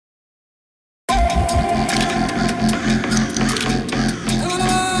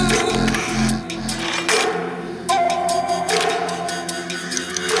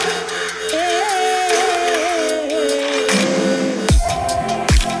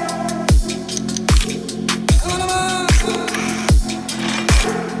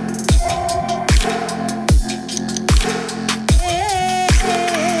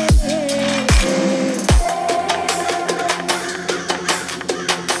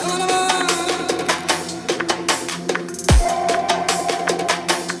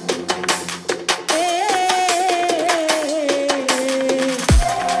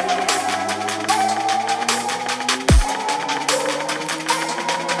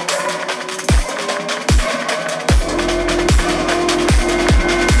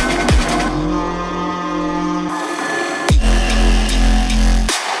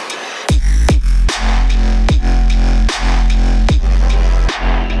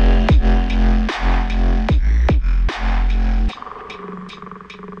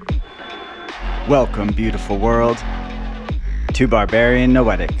Welcome, beautiful world, to Barbarian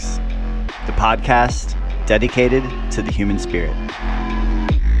Noetics, the podcast dedicated to the human spirit.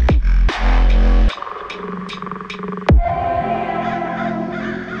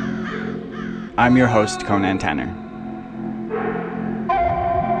 I'm your host, Conan Tanner.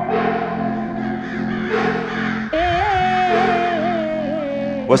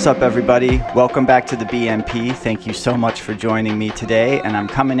 What's up, everybody? Welcome back to the BNP. Thank you so much for joining me today, and I'm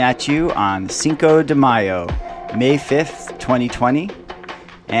coming at you on Cinco de Mayo, May 5th, 2020.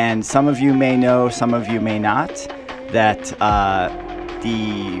 And some of you may know, some of you may not, that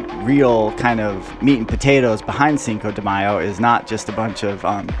the real kind of meat and potatoes behind Cinco de Mayo is not just a bunch of,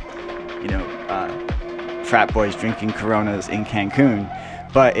 frat boys drinking Coronas in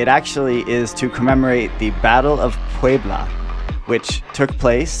Cancun, but it actually is to commemorate the Battle of Puebla, which took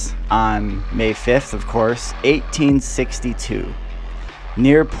place on May 5th, of course, 1862,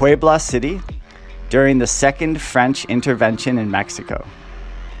 near Puebla City during the Second French Intervention in Mexico.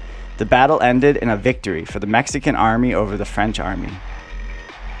 The battle ended in a victory for the Mexican army over the French army.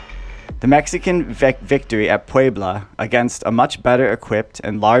 The Mexican victory at Puebla against a much better equipped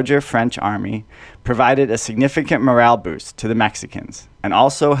and larger French army provided a significant morale boost to the Mexicans and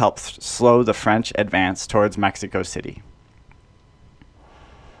also helped slow the French advance towards Mexico City.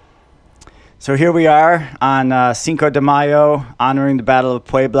 So here we are on Cinco de Mayo, honoring the Battle of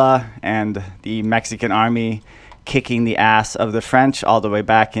Puebla and the Mexican army kicking the ass of the French all the way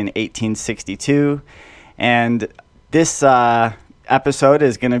back in 1862. And this episode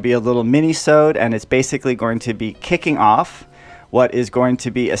is going to be a little minisode, and it's basically going to be kicking off what is going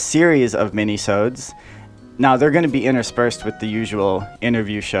to be a series of minisodes. Now, they're going to be interspersed with the usual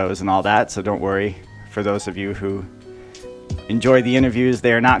interview shows and all that, so don't worry for those of you who enjoy the interviews.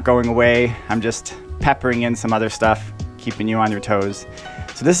 They are not going away. I'm just peppering in some other stuff, keeping you on your toes.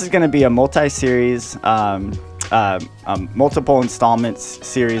 So this is going to be a multi-series, multiple installments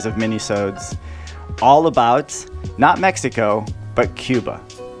series of minisodes, all about not Mexico, but Cuba.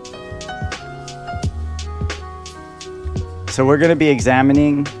 So we're going to be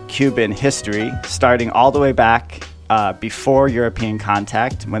examining Cuban history, starting all the way back before European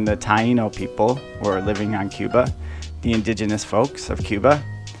contact, when the Taino people were living on Cuba, the indigenous folks of Cuba.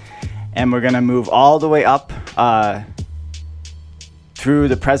 And we're going to move all the way up through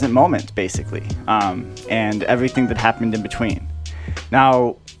the present moment, basically, and everything that happened in between.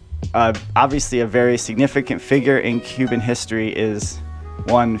 Now, obviously, a very significant figure in Cuban history is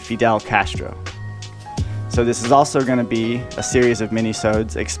one Fidel Castro. So this is also going to be a series of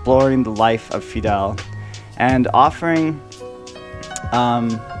minisodes exploring the life of Fidel and offering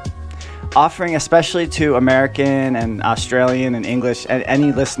especially to American and Australian and English and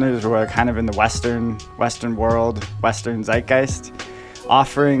any listeners who are kind of in the Western world, Western zeitgeist,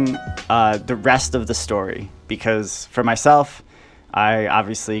 offering the rest of the story. Because for myself, I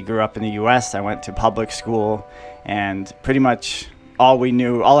obviously grew up in the US. I went to public school, and pretty much all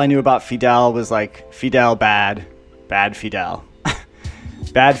I knew about Fidel was like Fidel bad Fidel.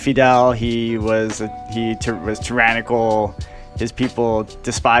 Bad Fidel, he was tyrannical. His people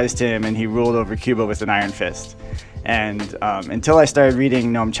despised him, and he ruled over Cuba with an iron fist. And until I started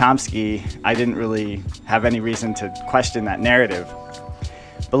reading Noam Chomsky, I didn't really have any reason to question that narrative.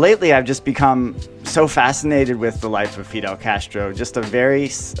 But lately, I've just become so fascinated with the life of Fidel Castro, just a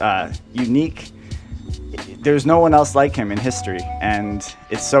very unique. There's no one else like him in history, and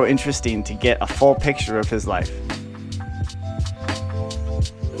it's so interesting to get a full picture of his life.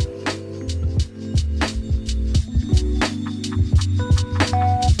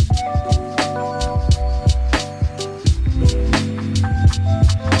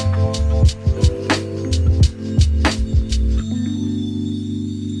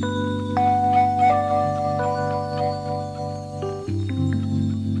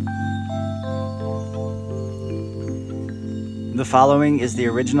 The following is the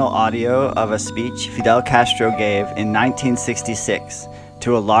original audio of a speech Fidel Castro gave in 1966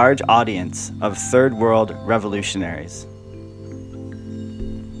 to a large audience of Third World revolutionaries.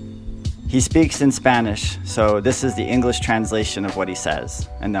 He speaks in Spanish, so this is the English translation of what he says,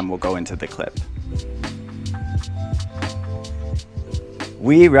 and then we'll go into the clip.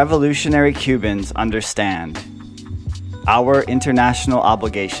 We revolutionary Cubans understand our international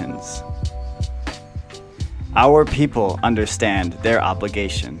obligations. Our people understand their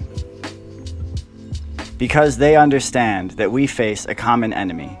obligation because they understand that we face a common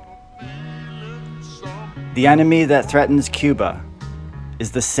enemy. The enemy that threatens Cuba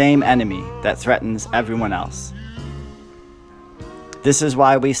is the same enemy that threatens everyone else. This is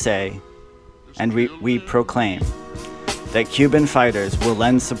why we say, and we proclaim, that Cuban fighters will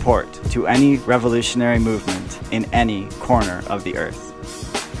lend support to any revolutionary movement in any corner of the earth.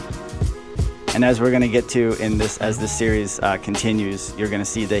 And as we're going to get to in this, as this series continues, you're going to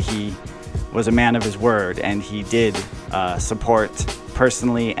see that he was a man of his word, and he did support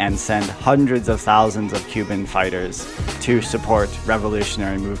personally and send hundreds of thousands of Cuban fighters to support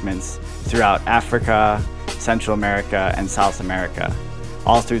revolutionary movements throughout Africa, Central America, and South America,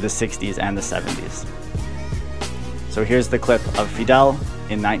 all through the 60s and the 70s. So here's the clip of Fidel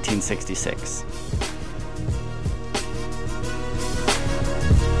in 1966.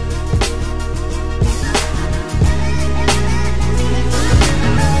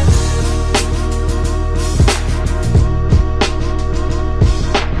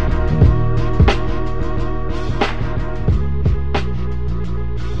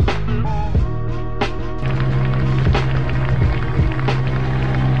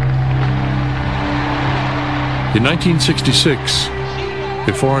 In 1966,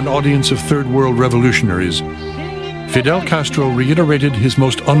 before an audience of Third World revolutionaries, Fidel Castro reiterated his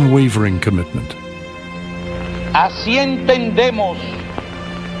most unwavering commitment. Así entendemos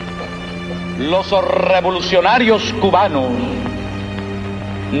los revolucionarios cubanos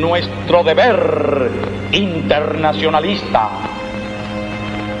nuestro deber internacionalista.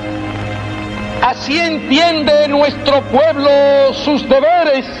 Así entiende nuestro pueblo sus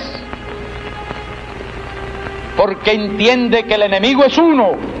deberes, porque entiende que el enemigo es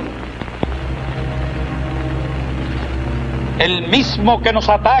uno, el mismo que nos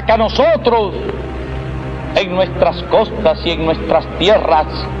ataca a nosotros en nuestras costas y en nuestras tierras,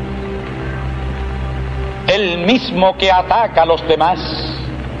 el mismo que ataca a los demás.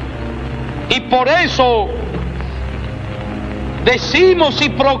 Y por eso decimos y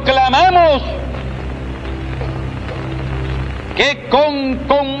proclamamos que con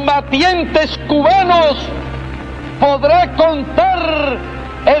combatientes cubanos podrá contar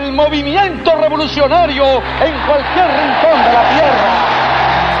el movimiento revolucionario en cualquier rincón de la tierra.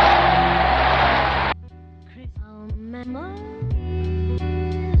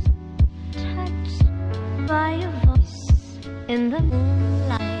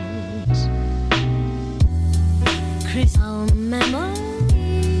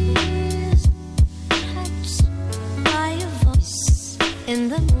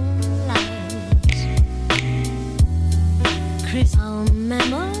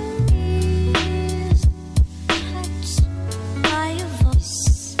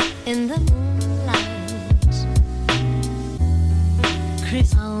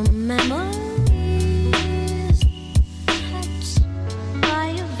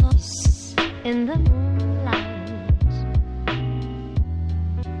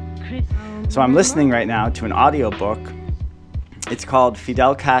 So I'm listening right now to an audiobook. It's called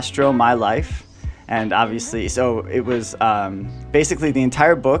Fidel Castro, My Life. And obviously, so it was basically the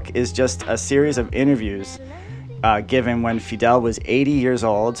entire book is just a series of interviews given when Fidel was 80 years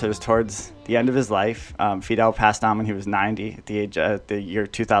old. So it was towards the end of his life. Fidel passed on when he was 90 at the age the year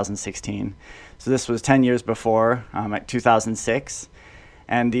 2016. So this was 10 years before, at 2006.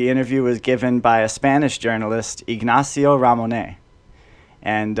 And the interview was given by a Spanish journalist, Ignacio Ramonet.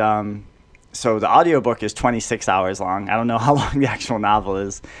 And so the audiobook is 26 hours long. I don't know how long the actual novel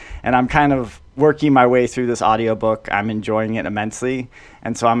is. And I'm kind of working my way through this audiobook. I'm enjoying it immensely.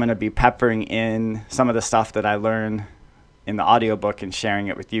 And so I'm going to be peppering in some of the stuff that I learn in the audiobook and sharing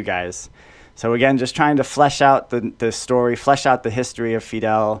it with you guys. So again, just trying to flesh out the story, flesh out the history of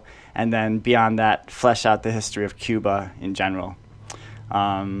Fidel, and then beyond that, flesh out the history of Cuba in general.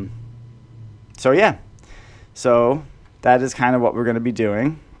 So yeah, so that is kind of what we're going to be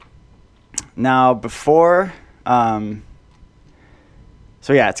doing. Now, before, so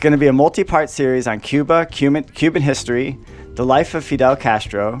yeah, it's going to be a multi-part series on Cuba, Cuban history, the life of Fidel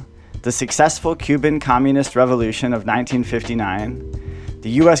Castro, the successful Cuban Communist Revolution of 1959, the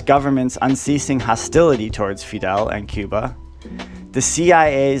U.S. government's unceasing hostility towards Fidel and Cuba, the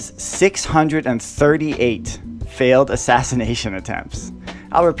CIA's 638 failed assassination attempts.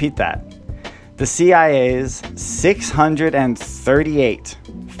 I'll repeat that. The CIA's 638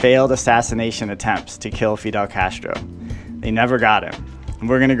 failed assassination attempts to kill Fidel Castro. They never got him. And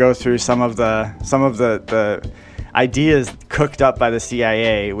we're going to go through some of the ideas cooked up by the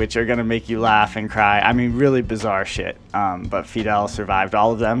CIA, which are going to make you laugh and cry. I mean, really bizarre shit. But Fidel survived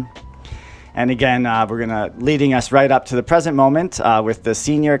all of them. And again, we're leading us right up to the present moment with the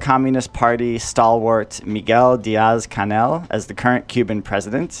senior Communist Party stalwart Miguel Díaz-Canel as the current Cuban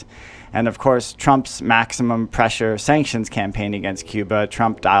president. And of course, Trump's maximum pressure sanctions campaign against Cuba.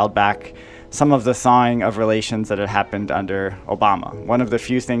 Trump dialed back some of the thawing of relations that had happened under Obama. One of the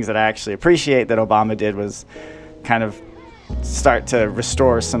few things that I actually appreciate that Obama did was kind of start to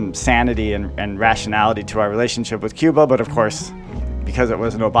restore some sanity and rationality to our relationship with Cuba. But of course, because it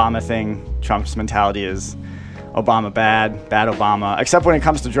was an Obama thing, Trump's mentality is Obama bad, bad Obama, except when it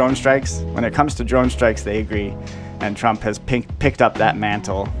comes to drone strikes. When it comes to drone strikes, they agree. And Trump has picked up that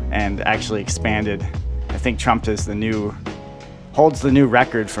mantle and actually expanded. I think Trump is holds the new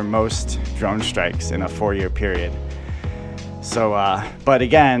record for most drone strikes in a 4-year period. So, but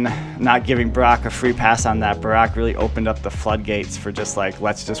again, not giving Barack a free pass on that. Barack really opened up the floodgates for just like,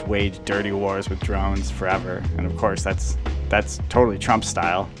 let's just wage dirty wars with drones forever. And of course, that's totally Trump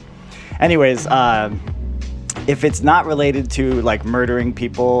style. Anyways, if it's not related to like murdering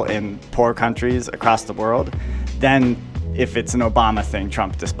people in poor countries across the world, then if it's an Obama thing,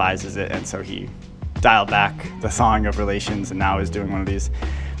 Trump despises it. And so he dialed back the thawing of relations and now is doing one of these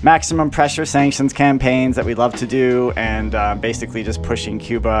maximum pressure sanctions campaigns that we love to do, and basically just pushing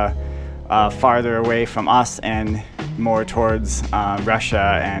Cuba farther away from us and more towards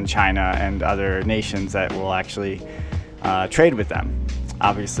Russia and China and other nations that will actually trade with them.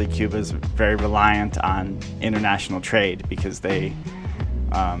 Obviously, Cuba is very reliant on international trade because they,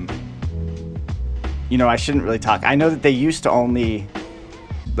 I shouldn't really talk. I know that they used to only,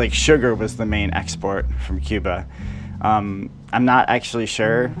 like, sugar was the main export from Cuba. I'm not actually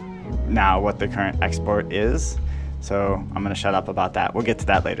sure now what the current export is, so I'm going to shut up about that. We'll get to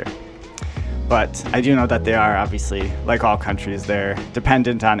that later. But I do know that they are, obviously, like all countries, they're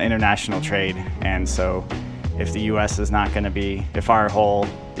dependent on international trade, and so if the U.S. is not going to be, if our whole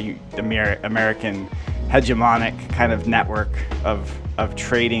the American hegemonic kind of network of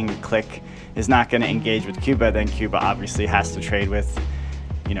trading clique is not going to engage with Cuba, then Cuba obviously has to trade with,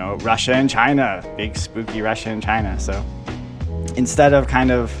 Russia and China, big spooky Russia and China. So instead of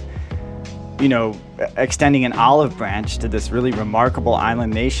kind of, extending an olive branch to this really remarkable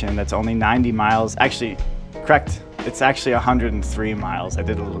island nation that's only 90 miles, actually, correct, it's actually 103 miles. I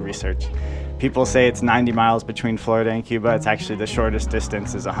did a little research. People say it's 90 miles between Florida and Cuba. It's actually the shortest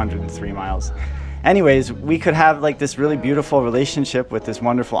distance is 103 miles. Anyways, we could have like this really beautiful relationship with this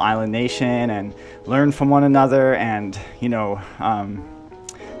wonderful island nation and learn from one another. And,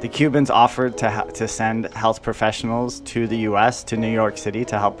 the Cubans offered to send health professionals to the U.S., to New York City,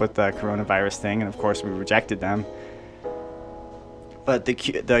 to help with the coronavirus thing. And of course, we rejected them. But the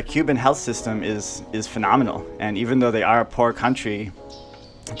Cuban health system is phenomenal. And even though they are a poor country,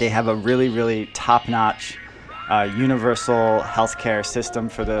 they have a really, really top-notch universal healthcare system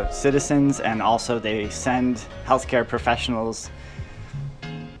for the citizens, and also they send healthcare professionals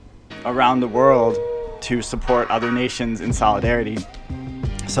around the world to support other nations in solidarity.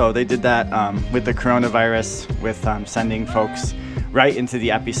 So they did that with the coronavirus, with sending folks right into the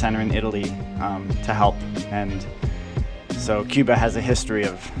epicenter in Italy to help. And so Cuba has a history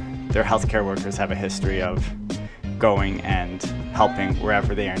of, their healthcare workers have a history of going and helping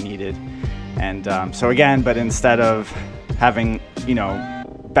wherever they are needed. And so again, but instead of having,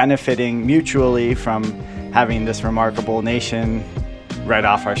 benefiting mutually from having this remarkable nation right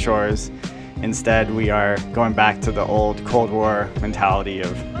off our shores, instead we are going back to the old Cold War mentality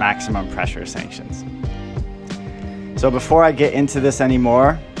of maximum pressure sanctions. So before I get into this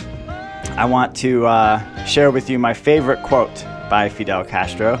anymore, I want to share with you my favorite quote by Fidel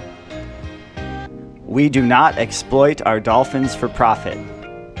Castro. "We do not exploit our dolphins for profit."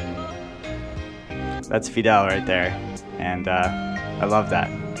 That's Fidel right there, and I love that.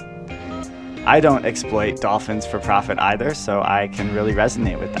 I don't exploit dolphins for profit either, so I can really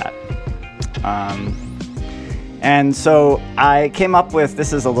resonate with that. And so I came up with,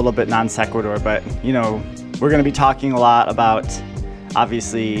 this is a little bit non sequitur, but we're going to be talking a lot about,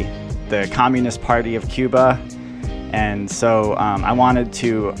 obviously, the Communist Party of Cuba, and so I wanted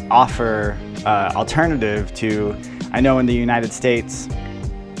to offer alternative to, I know in the United States,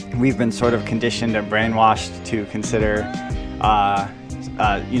 we've been sort of conditioned and brainwashed to consider,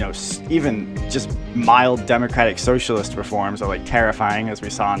 even just mild democratic socialist reforms are like terrifying, as we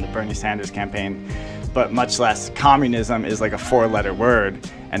saw in the Bernie Sanders campaign, but much less communism is like a 4-letter word,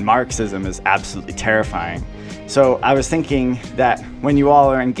 and Marxism is absolutely terrifying. So I was thinking that when you all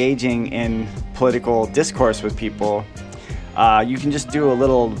are engaging in political discourse with people, you can just do a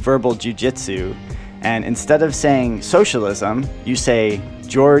little verbal jujitsu, and instead of saying socialism, you say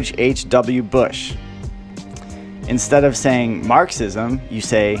George H.W. Bush. Instead of saying Marxism, you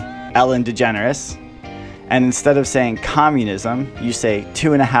say Ellen DeGeneres. And instead of saying communism, you say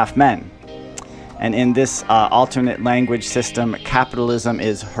 2.5 Men. And in this alternate language system, capitalism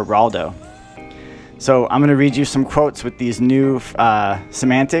is Geraldo. So I'm going to read you some quotes with these new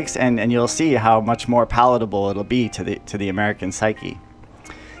semantics, and you'll see how much more palatable it'll be to the American psyche.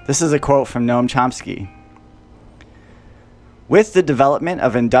 This is a quote from Noam Chomsky. With the development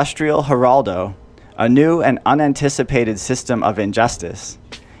of industrial Geraldo, a new and unanticipated system of injustice,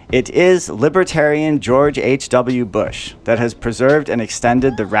 it is libertarian George H.W. Bush that has preserved and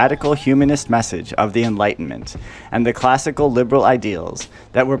extended the radical humanist message of the Enlightenment and the classical liberal ideals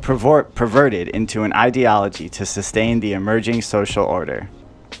that were perverted into an ideology to sustain the emerging social order.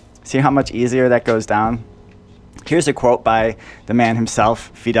 See how much easier that goes down? Here's a quote by the man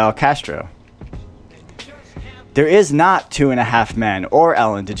himself, Fidel Castro. "There is not 2.5 Men or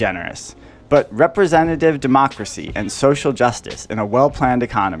Ellen DeGeneres, but representative democracy and social justice in a well-planned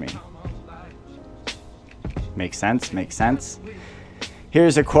economy." Makes sense, makes sense.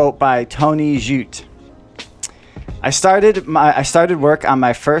 Here's a quote by Tony Jute. I started work on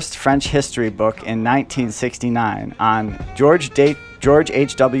my first French history book in 1969 on George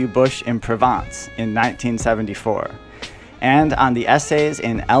H.W. Bush in Provence in 1974, and on the essays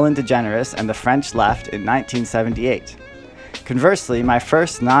in Ellen DeGeneres and the French Left in 1978. Conversely, my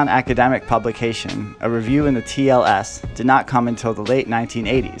first non-academic publication, a review in the TLS, did not come until the late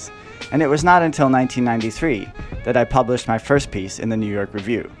 1980s, and it was not until 1993 that I published my first piece in the New York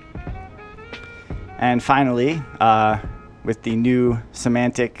Review. And finally, with the new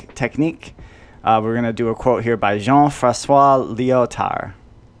semantic technique, we're going to do a quote here by Jean-François Lyotard.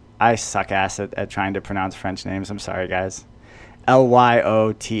 I suck ass at trying to pronounce French names. I'm sorry, guys.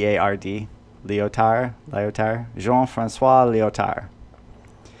 Lyotard. Lyotard, Jean-François Lyotard.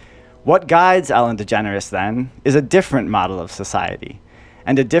 What guides Ellen DeGeneres, then, is a different model of society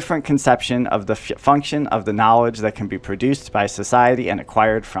and a different conception of the function of the knowledge that can be produced by society and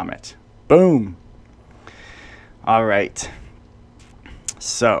acquired from it. Boom! All right.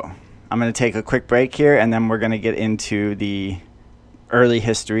 So, I'm going to take a quick break here, and then we're going to get into the early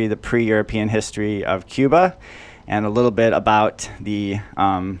history, the pre-European history of Cuba, and a little bit about the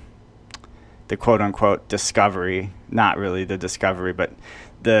quote-unquote discovery, not really the discovery, but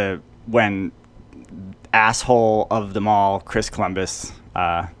when asshole of them all, Chris Columbus,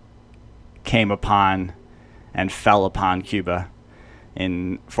 came upon and fell upon Cuba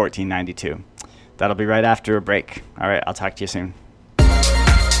in 1492. That'll be right after a break. All right, I'll talk to you soon.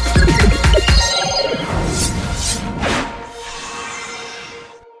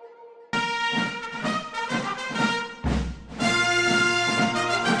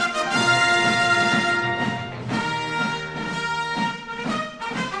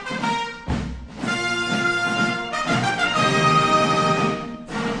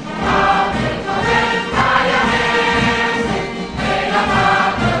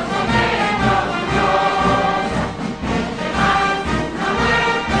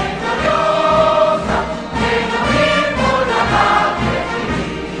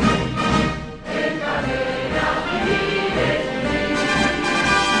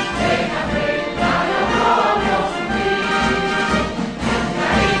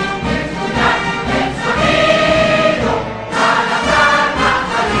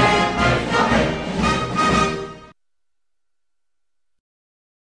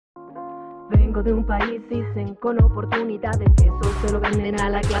 Vengo de un país, dicen, con oportunidades, que eso se lo venden a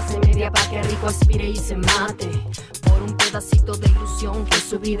la clase media pa' que rico aspire y se mate por un pedacito de ilusión, que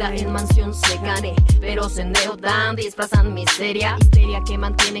su vida en mansión se gane, pero se endeudan, disfrazan miseria, histeria que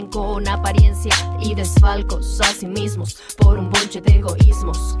mantienen con apariencia y desfalcos a sí mismos por un bonche de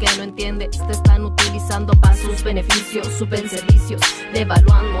egoísmos que no entiendes, te están utilizando para sus beneficios, suben servicios,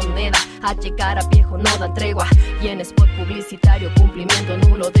 devalúan moneda, a llegar a viejo no dan tregua, y en spot publicitario cumplimiento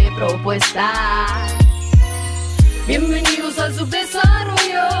nulo de propuestas. Bienvenidos al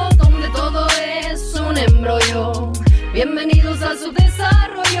subdesarrollo, donde todo es un embrollo. Bienvenidos al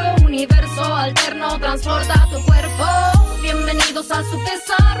subdesarrollo, universo alterno transporta tu cuerpo. Bienvenidos al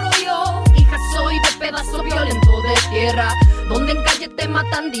subdesarrollo, hija soy de pedazo violento de tierra, donde en calle te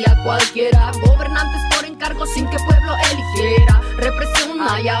matan día cualquiera. Gobernantes por encargo sin que pueblo eligiera, represión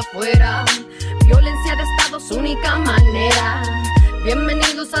allá afuera, violencia de estado su única manera.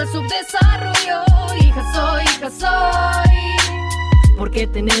 Bienvenidos al subdesarrollo, hija soy. Porque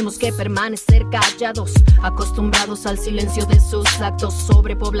tenemos que permanecer callados, acostumbrados al silencio de sus actos.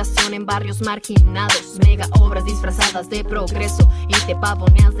 Sobrepoblación en barrios marginados, mega obras disfrazadas de progreso, y te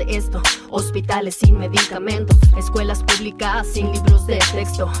pavoneas de esto. Hospitales sin medicamentos, escuelas públicas sin libros de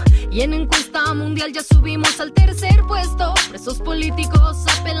texto, y en encuesta mundial ya subimos al 3er puesto. Presos políticos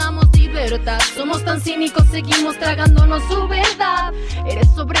apelamos libertad, somos tan cínicos, seguimos tragándonos su verdad.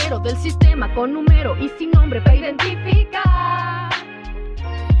 Eres obrero del sistema con número y sin nombre para identificar.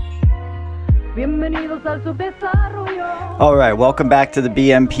 Bienvenidos al subdesarrollo. All right, welcome back to the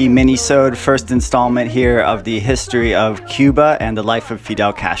BNP Minisode, first installment here of the history of Cuba and the life of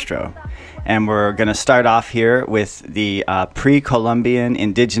Fidel Castro. And we're going to start off here with the pre-Columbian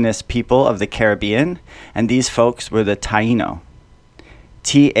indigenous people of the Caribbean, and these folks were the Taino.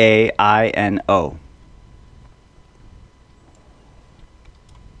 Taino.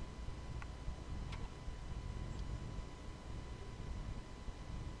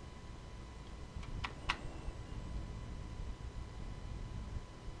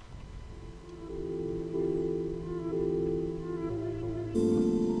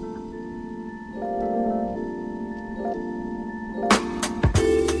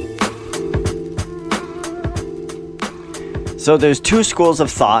 So there's two schools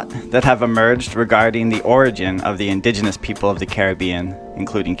of thought that have emerged regarding the origin of the indigenous people of the Caribbean,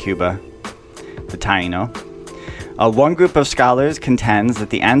 including Cuba, the Taino. One group of scholars contends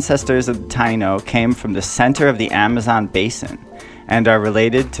that the ancestors of the Taino came from the center of the Amazon basin and are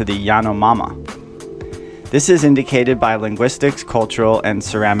related to the Yanomama. This is indicated by linguistics, cultural, and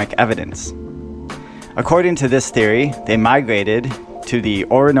ceramic evidence. According to this theory, they migrated to the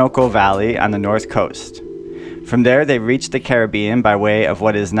Orinoco Valley on the north coast. From there, they reached the Caribbean by way of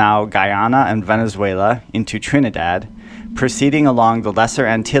what is now Guyana and Venezuela into Trinidad, proceeding along the Lesser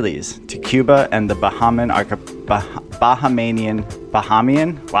Antilles to Cuba and the Bahamian,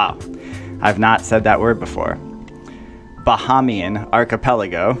 wow, I've not said that word before, Bahamian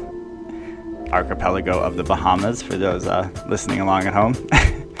archipelago of the Bahamas, for those listening along at home.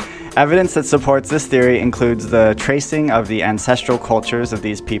 Evidence that supports this theory includes the tracing of the ancestral cultures of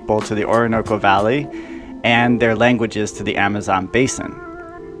these people to the Orinoco Valley and their languages to the Amazon basin.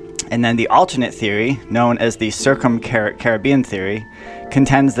 And then the alternate theory, known as the Circum-Caribbean theory,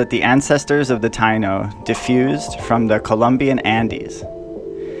 contends that the ancestors of the Taino diffused from the Colombian Andes.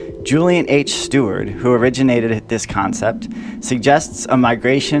 Julian H. Stewart, who originated this concept, suggests a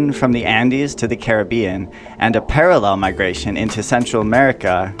migration from the Andes to the Caribbean and a parallel migration into Central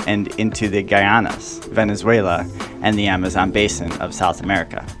America and into the Guyanas, Venezuela, and the Amazon basin of South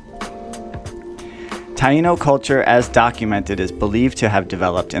America. Taino culture, as documented, is believed to have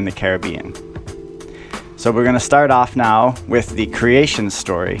developed in the Caribbean. So we're going to start off now with the creation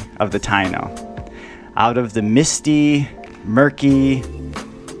story of the Taino. Out of the misty, murky,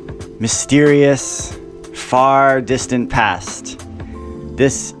 mysterious, far distant past,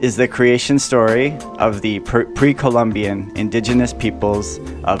 this is the creation story of the pre-Columbian indigenous peoples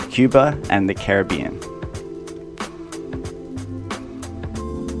of Cuba and the Caribbean.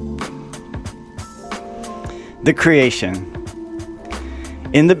 The creation.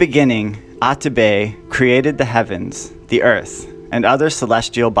 In the beginning, Atabe created the heavens, the earth, and other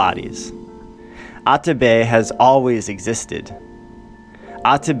celestial bodies. Atabe has always existed.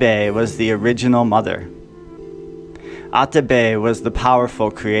 Atabe was the original mother. Atabe was the powerful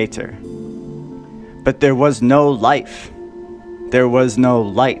creator. But there was no life. There was no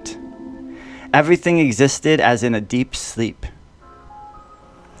light. Everything existed as in a deep sleep.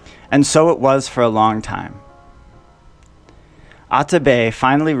 And so it was for a long time. Atabe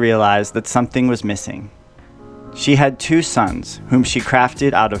finally realized that something was missing. She had two sons, whom she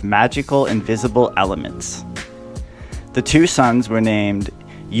crafted out of magical, invisible elements. The two sons were named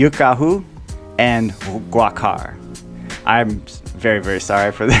Yukahu and Guacar. I'm very, very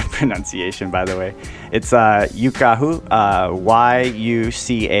sorry for the pronunciation, by the way. It's Yukahu,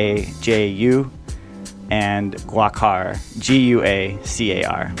 Yucajau, and Guacar,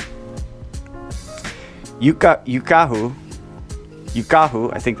 Guacar. Yukahu,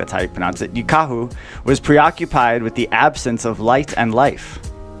 I think that's how you pronounce it, Yukahu was preoccupied with the absence of light and life.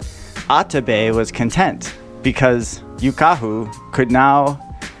 Atabe was content because Yukahu could now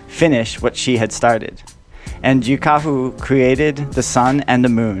finish what she had started. And Yukahu created the sun and the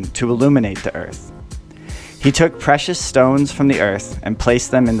moon to illuminate the earth. He took precious stones from the earth and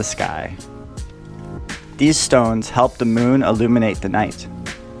placed them in the sky. These stones helped the moon illuminate the night.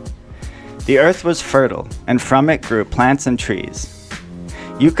 The earth was fertile, and from it grew plants and trees.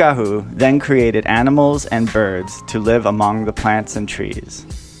 Yukahu then created animals and birds to live among the plants and trees.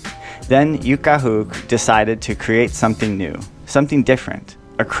 Then Yukahu decided to create something new, something different,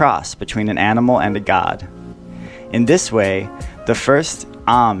 a cross between an animal and a god. In this way, the first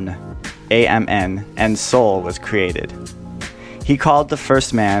Amn, A-M-N, and soul was created. He called the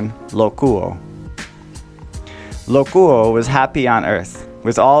first man Lokuo. Lokuo was happy on earth,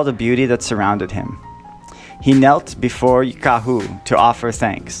 with all the beauty that surrounded him. He knelt before Yukahu to offer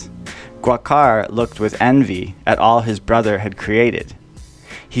thanks. Guacar looked with envy at all his brother had created.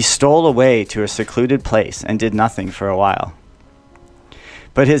 He stole away to a secluded place and did nothing for a while.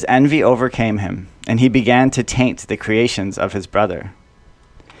 But his envy overcame him, and he began to taint the creations of his brother.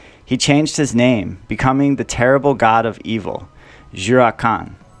 He changed his name, becoming the terrible god of evil,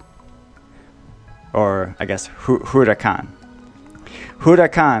 Huracan, or I guess Huracan.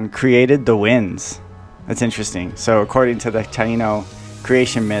 Huracan created the winds. That's interesting. So according to the Taino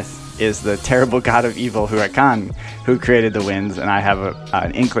creation myth, is the terrible god of evil Huracan who created the winds, and I have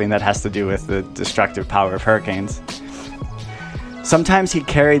an inkling that has to do with the destructive power of hurricanes. Sometimes he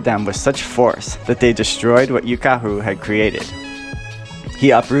carried them with such force that they destroyed what Yukahu had created.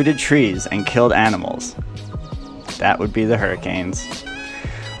 He uprooted trees and killed animals. That would be the hurricanes.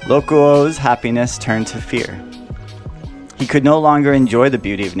 Lokuo's happiness turned to fear. He could no longer enjoy the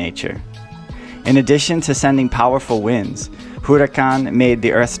beauty of nature. In addition to sending powerful winds, Huracan made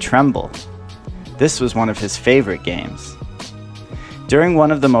the earth tremble. This was one of his favorite games. During one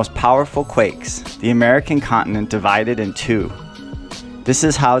of the most powerful quakes, the American continent divided in two. This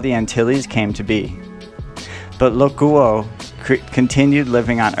is how the Antilles came to be. But Lokuo continued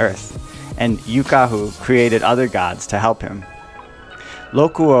living on Earth, and Yukahu created other gods to help him.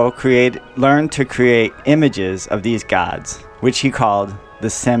 Lokuo learned to create images of these gods, which he called the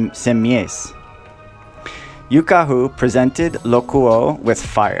Semmies. Yukahu presented Lokuo with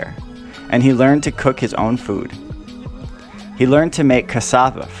fire, and he learned to cook his own food. He learned to make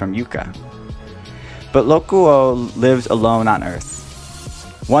cassava from yucca. But Lokuo lived alone on Earth.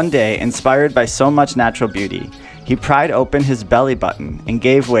 One day, inspired by so much natural beauty, he pried open his belly button and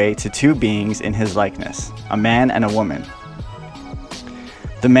gave way to two beings in his likeness, a man and a woman.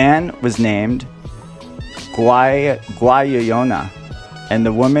 The man was named Guayuyona, and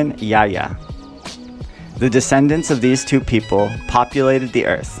the woman Yaya. The descendants of these two people populated the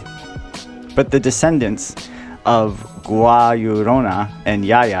earth. But the descendants of Guayurona and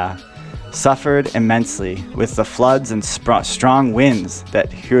Yaya suffered immensely with the floods and strong winds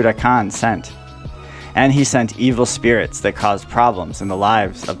that Huracan sent. And he sent evil spirits that caused problems in the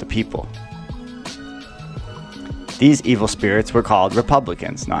lives of the people. These evil spirits were called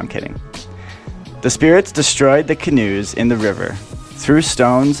Republicans. No, I'm kidding. The spirits destroyed the canoes in the river, threw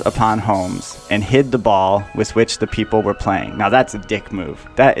stones upon homes, and hid the ball with which the people were playing. Now that's a dick move.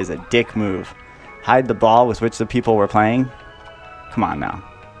 That is a dick move. Hide the ball with which the people were playing? Come on now.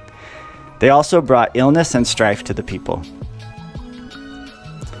 They also brought illness and strife to the people.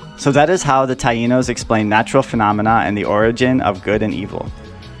 So that is how the Taínos explain natural phenomena and the origin of good and evil.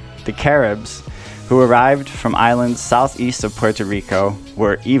 The Caribs, who arrived from islands southeast of Puerto Rico,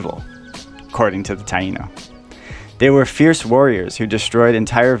 were evil, according to the Taíno. They were fierce warriors who destroyed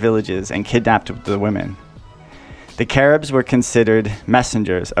entire villages and kidnapped the women. The Caribs were considered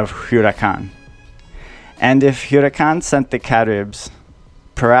messengers of Huracan. And if Huracan sent the Caribs,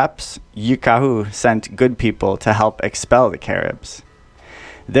 perhaps Yukahu sent good people to help expel the Caribs.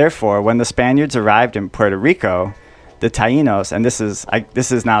 Therefore, when the Spaniards arrived in Puerto Rico, the Taínos, and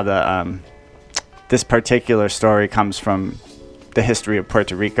this particular story comes from the history of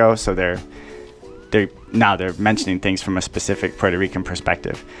Puerto Rico, so they're mentioning things from a specific Puerto Rican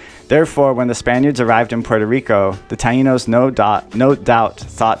perspective. Therefore, when the Spaniards arrived in Puerto Rico, the Taínos no doubt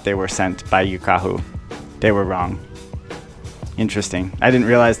thought they were sent by Yukahu. They were wrong. Interesting. I didn't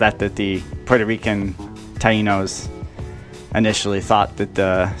realize that the Puerto Rican Taínos initially thought that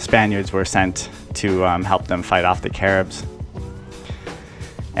the Spaniards were sent to help them fight off the Caribs.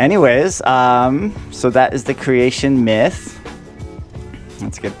 Anyways, so that is the creation myth.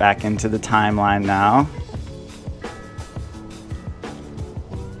 Let's get back into the timeline now.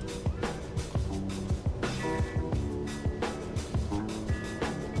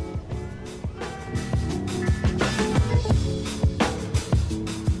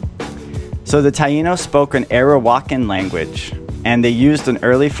 So the Taínos spoke an Arawakan language, and they used an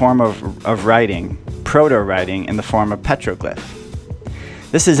early form of writing, proto-writing, in the form of petroglyph.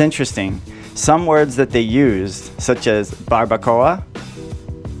 This is interesting. Some words that they used, such as barbacoa,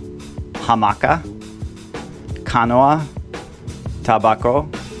 hamaca, canoa,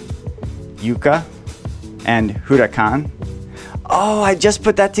 tabaco, yuca, and huracan. Oh, I just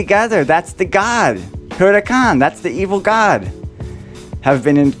put that together. That's the god. Huracan, that's the evil god. Have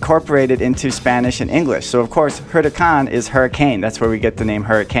been incorporated into Spanish and English. So of course, Huracan is hurricane. That's where we get the name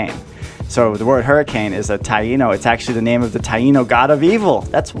hurricane. So the word hurricane is a Taíno. It's actually the name of the Taíno god of evil.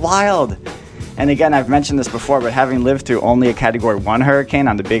 That's wild. And again, I've mentioned this before, but having lived through only a Category 1 hurricane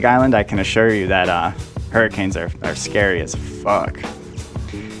on the Big Island, I can assure you that hurricanes are scary as fuck.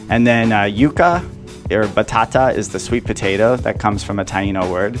 And then yuca, or batata, is the sweet potato that comes from a Taíno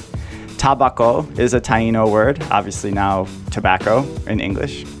word. Tabaco is a Taíno word, obviously now tobacco in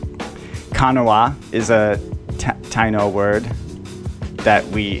English. Canoa is a Taíno word. that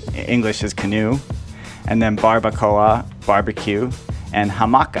English is canoe, and then barbacoa, barbecue, and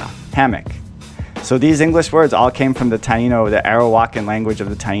hamaca, hammock. So these English words all came from the Taino, the Arawakan language of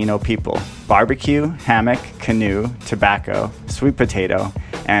the Taino people. Barbecue, hammock, canoe, tobacco, sweet potato,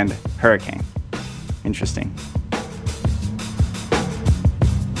 and hurricane. Interesting.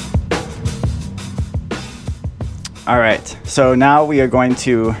 All right, so now we are going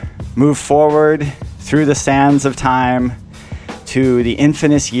to move forward through the sands of time to the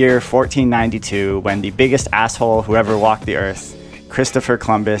infamous year 1492, when the biggest asshole who ever walked the earth, Christopher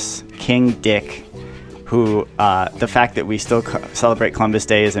Columbus, King Dick, who the fact that we still celebrate Columbus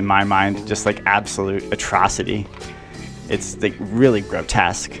Day is, in my mind, just like absolute atrocity. It's like really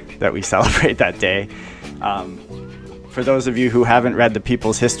grotesque that we celebrate that day. For those of you who haven't read the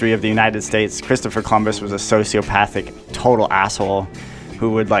People's History of the United States, Christopher Columbus was a sociopathic, total asshole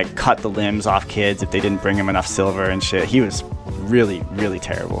who would like cut the limbs off kids if they didn't bring him enough silver and shit. He was really, really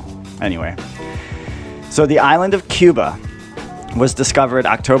terrible. Anyway, so the island of Cuba was discovered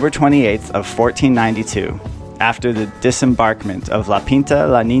October 28th of 1492 after the disembarkment of La Pinta,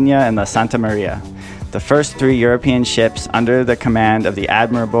 La Nina, and La Santa Maria, the first 3 European ships under the command of the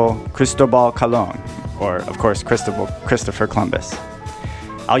admirable Cristobal Colon, or of course Christopher Columbus.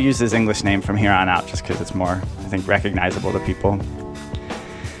 I'll use his English name from here on out just because it's more, I think, recognizable to people.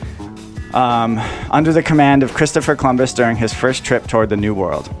 Under the command of Christopher Columbus during his first trip toward the New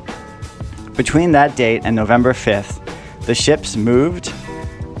World. Between that date and November 5th, the ships moved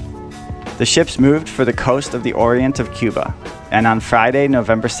for the coast of the Orient of Cuba, and on Friday,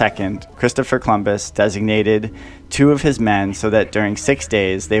 November 2nd, Christopher Columbus designated 2 of his men so that during 6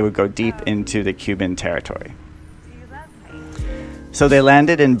 days they would go deep into the Cuban territory. So they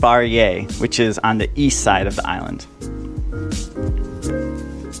landed in Barrié, which is on the east side of the island.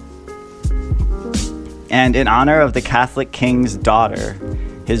 And in honor of the Catholic king's daughter,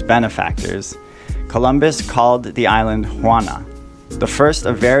 his benefactors, Columbus called the island Juana, the first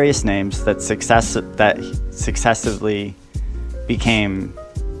of various names that successively became...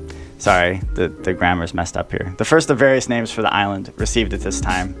 Sorry, the grammar's messed up here. The first of various names for the island received at this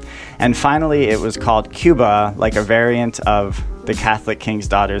time. And finally, it was called Cuba, like a variant of the Catholic king's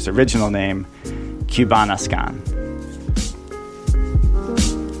daughter's original name, Cubanascan.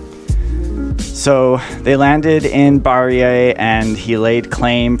 So they landed in Barrié, and he laid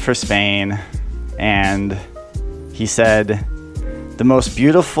claim for Spain. And he said, "The most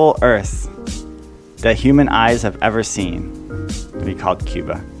beautiful earth that human eyes have ever seen," to be called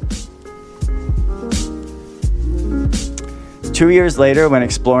Cuba. 2 years later, when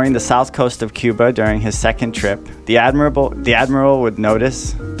exploring the south coast of Cuba during his second trip, the admiral would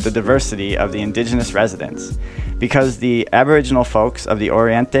notice the diversity of the indigenous residents, because the Aboriginal folks of the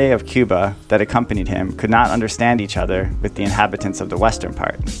Oriente of Cuba that accompanied him could not understand each other with the inhabitants of the western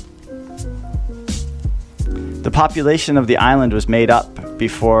part. The population of the island was made up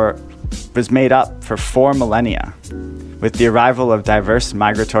for 4 millennia, with the arrival of diverse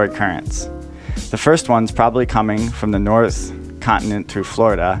migratory currents. The first ones probably coming from the North continent through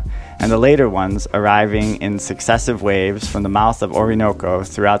Florida, and the later ones arriving in successive waves from the mouth of Orinoco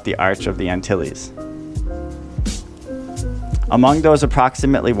throughout the arch of the Antilles. Among those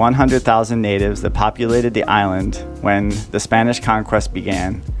approximately 100,000 natives that populated the island when the Spanish conquest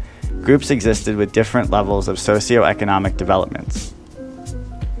began, groups existed with different levels of socioeconomic developments.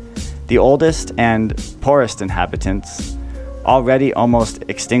 The oldest and poorest inhabitants, already almost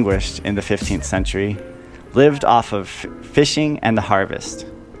extinguished in the 15th century, lived off of fishing and the harvest,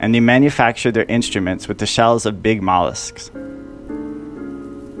 and they manufactured their instruments with the shells of big mollusks.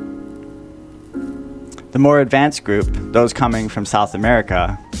 The more advanced group, those coming from South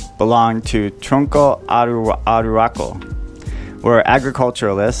America, belonged to Tronco Arhuaco, were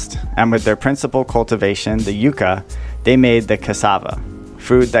agriculturalists, and with their principal cultivation, the yucca, they made the cassava,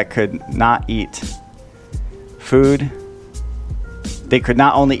 food they could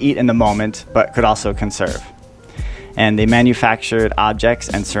not only eat in the moment, but could also conserve. And they manufactured objects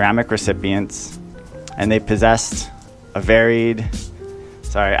and ceramic recipients, and they possessed a varied...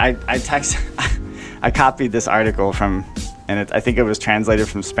 Sorry, I copied this article from, and I think it was translated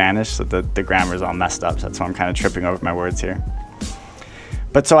from Spanish, so the grammar's all messed up, so that's why I'm kind of tripping over my words here.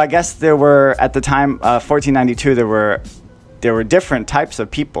 But so I guess there were, at the time, 1492, there were different types of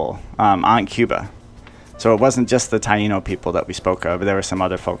people on Cuba. So it wasn't just the Taino people that we spoke of, but there were some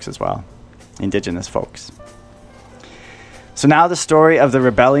other folks as well, indigenous folks. So now the story of the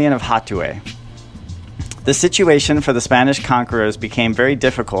rebellion of Hatue. The situation for the Spanish conquerors became very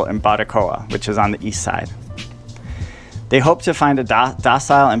difficult in Baracoa, which is on the east side. They hoped to find a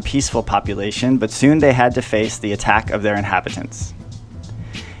docile and peaceful population, but soon they had to face the attack of their inhabitants.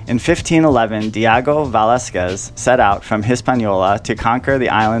 In 1511, Diego Velázquez set out from Hispaniola to conquer the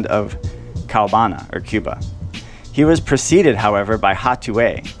island of Cuba, or Cuba. He was preceded, however, by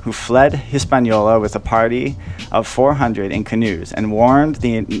Hatuey, who fled Hispaniola with a party of 400 in canoes and warned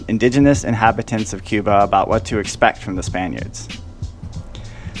the indigenous inhabitants of Cuba about what to expect from the Spaniards.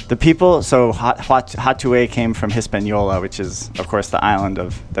 The people, so Hatuey came from Hispaniola, which is, of course, the island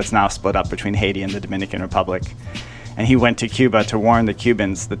that's now split up between Haiti and the Dominican Republic. And he went to Cuba to warn the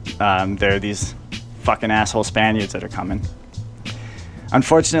Cubans that there are these fucking asshole Spaniards that are coming.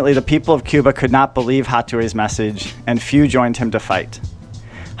 Unfortunately, the people of Cuba could not believe Hatuey's message, and few joined him to fight.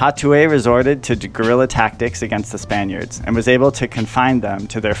 Hatuey resorted to guerrilla tactics against the Spaniards and was able to confine them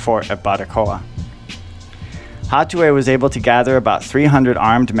to their fort at Baracoa. Hatuey was able to gather about 300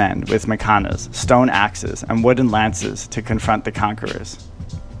 armed men with macanas, stone axes, and wooden lances to confront the conquerors.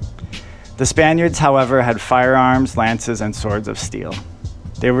 The Spaniards, however, had firearms, lances, and swords of steel.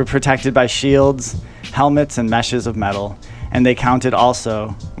 They were protected by shields, helmets, and meshes of metal, and they counted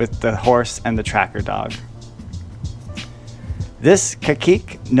also with the horse and the tracker dog. This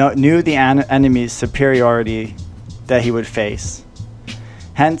cacique knew the enemy's superiority that he would face.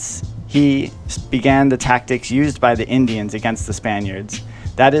 Hence, he began the tactics used by the Indians against the Spaniards.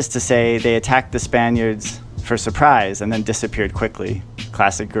 That is to say, they attacked the Spaniards for surprise and then disappeared quickly.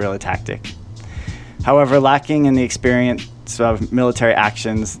 Classic guerrilla tactic. However, lacking in the experience of military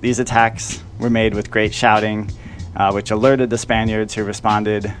actions, these attacks were made with great shouting, which alerted the Spaniards, who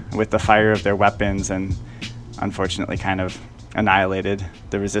responded with the fire of their weapons and unfortunately kind of annihilated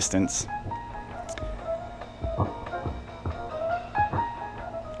the resistance.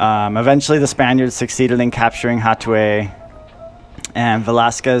 Eventually, the Spaniards succeeded in capturing Hatuey, and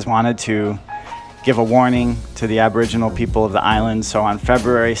Velázquez wanted to give a warning to the Aboriginal people of the island. So on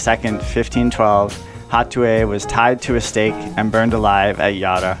February 2nd, 1512, Hatuey was tied to a stake and burned alive at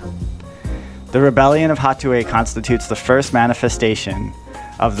Yara. The rebellion of Hatuey constitutes the first manifestation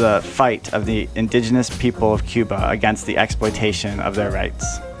of the fight of the indigenous people of Cuba against the exploitation of their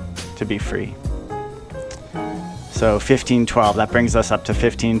rights to be free. So 1512, that brings us up to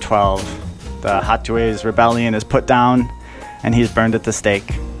 1512. The Hatuey's rebellion is put down and he's burned at the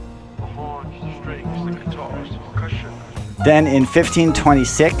stake. Then in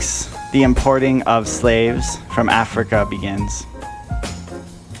 1526, the importing of slaves from Africa begins.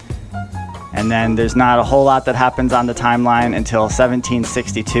 And then there's not a whole lot that happens on the timeline until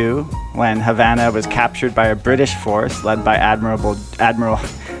 1762, when Havana was captured by a British force led by Admiral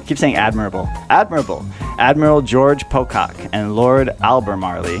George Pocock and Lord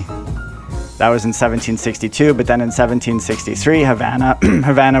Albemarle. That was in 1762, but then in 1763,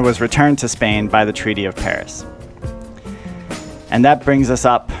 Havana was returned to Spain by the Treaty of Paris. And that brings us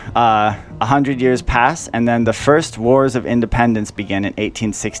up 100 years pass, and then the first wars of independence begin in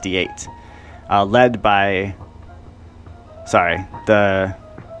 1868, led by, the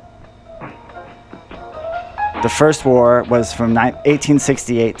first war was from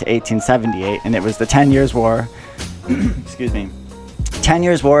 1868 to 1878, and it was the 10 Years' War, 10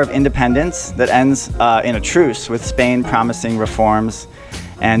 Years' War of Independence that ends in a truce with Spain promising reforms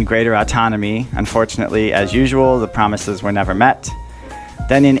and greater autonomy. Unfortunately, as usual, the promises were never met.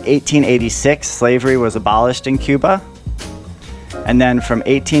 Then in 1886, slavery was abolished in Cuba. And then from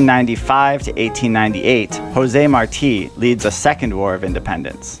 1895 to 1898, José Martí leads a second war of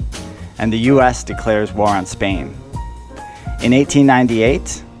independence, and the U.S. declares war on Spain. In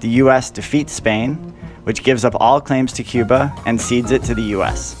 1898, the U.S. defeats Spain, which gives up all claims to Cuba and cedes it to the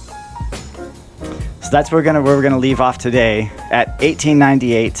U.S. So that's where we're gonna leave off today at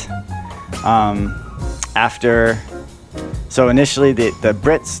 1898. So initially the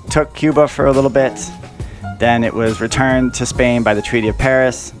Brits took Cuba for a little bit, then it was returned to Spain by the Treaty of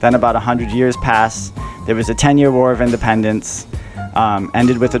Paris. Then about 100 years passed. There was a 10-year war of independence,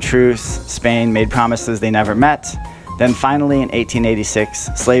 ended with a truce. Spain made promises they never met. Then finally in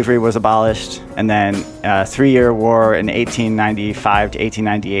 1886, slavery was abolished, and then a 3-year war in 1895 to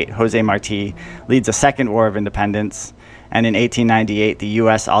 1898. José Martí leads a second war of independence, and in 1898, the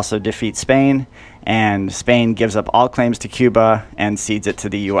U.S. also defeats Spain, and Spain gives up all claims to Cuba and cedes it to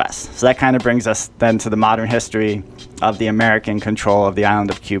the U.S. So that kind of brings us then to the modern history of the American control of the island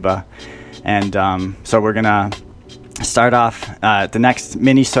of Cuba. And so we're gonna start off the next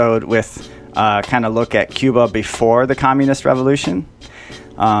minisode with kind of look at Cuba before the Communist Revolution.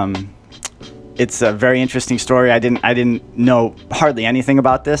 It's a very interesting story. I didn't know hardly anything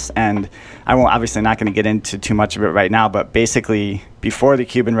about this, and I won't, obviously not going to get into too much of it right now, but basically before the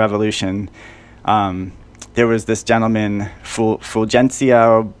Cuban Revolution, there was this gentleman,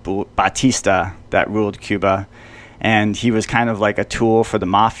 Fulgencio Batista, that ruled Cuba, and he was kind of like a tool for the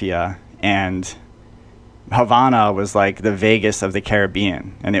mafia, and Havana was like the Vegas of the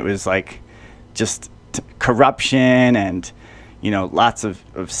Caribbean, and it was like just corruption and, you know, lots of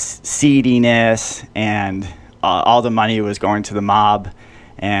seediness, and all the money was going to the mob,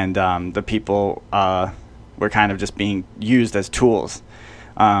 and the people were kind of just being used as tools.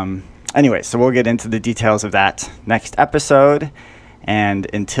 Anyway, so we'll get into the details of that next episode, and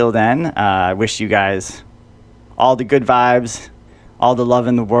until then, I wish you guys all the good vibes, all the love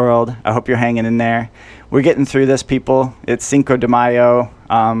in the world. I hope you're hanging in there. We're getting through this, people. It's Cinco de Mayo.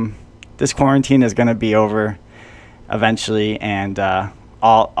 This quarantine is going to be over eventually, and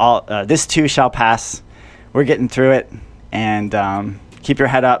this too shall pass. We're getting through it, and keep your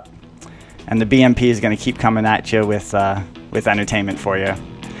head up. And the BNP is going to keep coming at you with entertainment for you.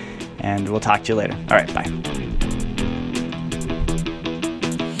 And we'll talk to you later. All right, bye.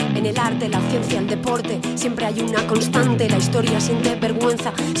 En el arte, la ciencia, el deporte, siempre hay una constante. La historia siente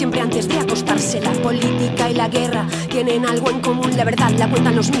vergüenza, siempre antes de acostarse. La política y la guerra tienen algo en común. La verdad la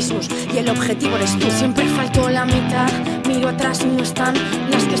cuentan los mismos y el objetivo eres tú. Siempre faltó la mitad, miro atrás y no están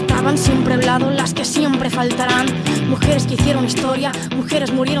las que estaban siempre al lado, las que siempre faltarán. Mujeres que hicieron historia,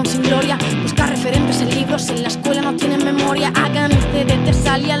 mujeres murieron sin gloria. Buscar referentes en libros, en la escuela no tienen memoria. Hagan de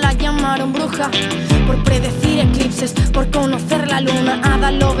Tesalia, la llamaron bruja por predecir eclipses, por conocer la luna.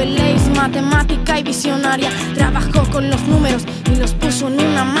 Ada Lovelace, matemática y visionaria, trabajó con los números y los puso en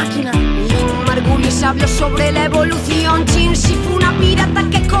una máquina. Lynn Margulis habló sobre la evolución. Chinsi fue una pirata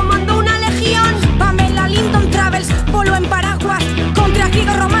que comandó una legión. Pamela Linton Travels voló en paraguas contra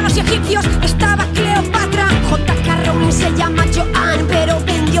griegos, romanos y egipcios. Estaba Cleopatra. J.K. Rowling se llama Joanne, pero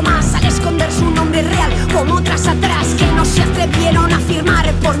vendió más al esconder su nombre real, como otras atrás que no se atrevieron a firmar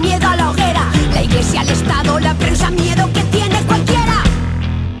por miedo a la hoguera. La iglesia, el Estado, la prensa, miedo que tiene cualquiera.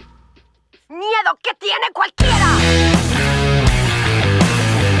 Miedo que tiene cualquiera.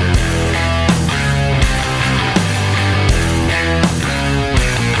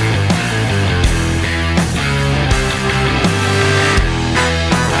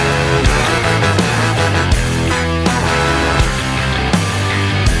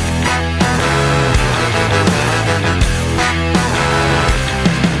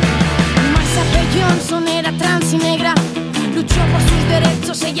 Johnson era trans y negra, luchó por sus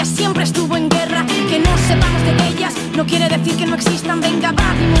derechos, ella siempre estuvo en guerra. Que no sepamos de ellas no quiere decir que no existan. Venga,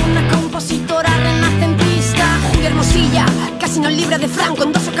 va, dime una compositora renacentista. Julia Hermosilla casi nos libra de Franco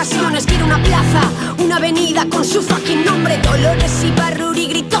en 2 ocasiones. Quiere una plaza, una avenida con su fucking nombre. Dolores Ibarruri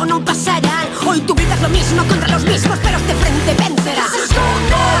gritó no pasarán. Hoy tú gritas lo mismo contra los mismos, pero este frente vencerá.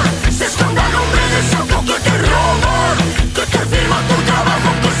 Se esconda el hombre de saco que te roba, que te firma tu trabajo,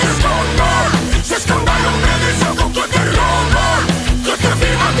 que se esconda el hombre de saco que te roba, que te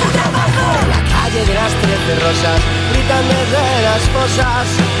firma tu trabajo. En la calle de las 13 rosas gritan desde las fosas,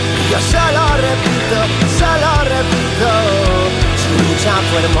 y yo solo repito, su lucha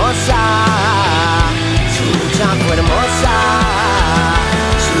fue hermosa, su lucha fue hermosa,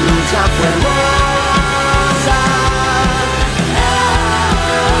 su lucha fue hermosa.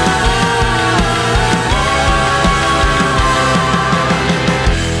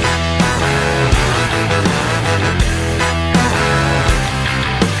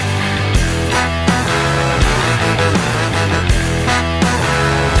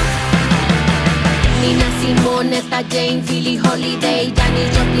 Nina Simone, Etta James, Billie Holiday, Janis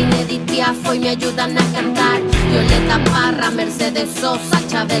Joplin, Edith Piaf hoy me ayudan a cantar. Violeta Parra, Mercedes Sosa,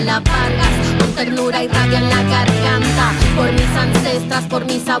 Chabela Vargas, con ternura y rabia en la garganta. Por mis ancestras, por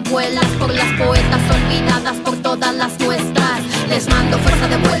mis abuelas, por las poetas olvidadas, por todas las nuestras. Les mando fuerza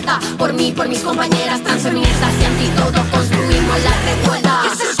de vuelta, por mí, por mis compañeras transfeministas y anti todo construimos la revuelta.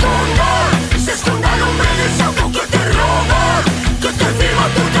 Que se esconda el hombre de saco que te roba, que te firma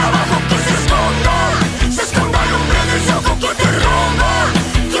tu trabajo, que se esconda el hombre de saco que te roba,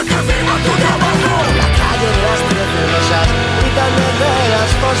 que te firma tu trabajo. En la calle de las 13 rosas gritan desde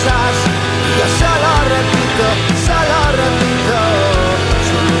las fosas, y yo solo repito,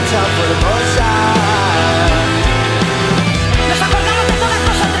 su lucha fue hermosa. Nos acordamos de todas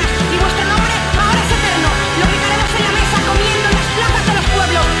vosotras y vuestro nombre ahora es eterno. Lo gritaremos en la mesa, comiendo en las plazas de los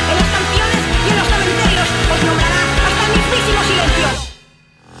pueblos, en las canciones y en los cementerios. Os nombrará hasta el mismísimo silencio.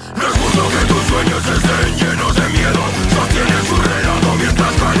 No es justo que tus sueños estén llenos de miedo, sostienen su relato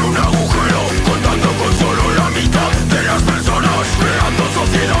mientras cae un agujero, contando con solo la mitad de las personas, creando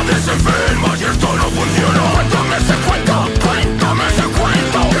sociedades enfermas y esto no funciona. Cuéntame ese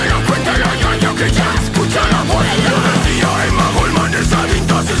cuento, que lo cuente la ñaña que ya escucha la abuela. Lo decía Emma Goldman, esa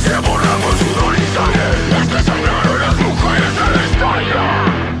tinta si se borra con sudor y sangre. Las que sangraron las mujeres de la historia,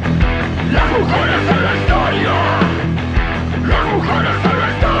 las mujeres de la historia.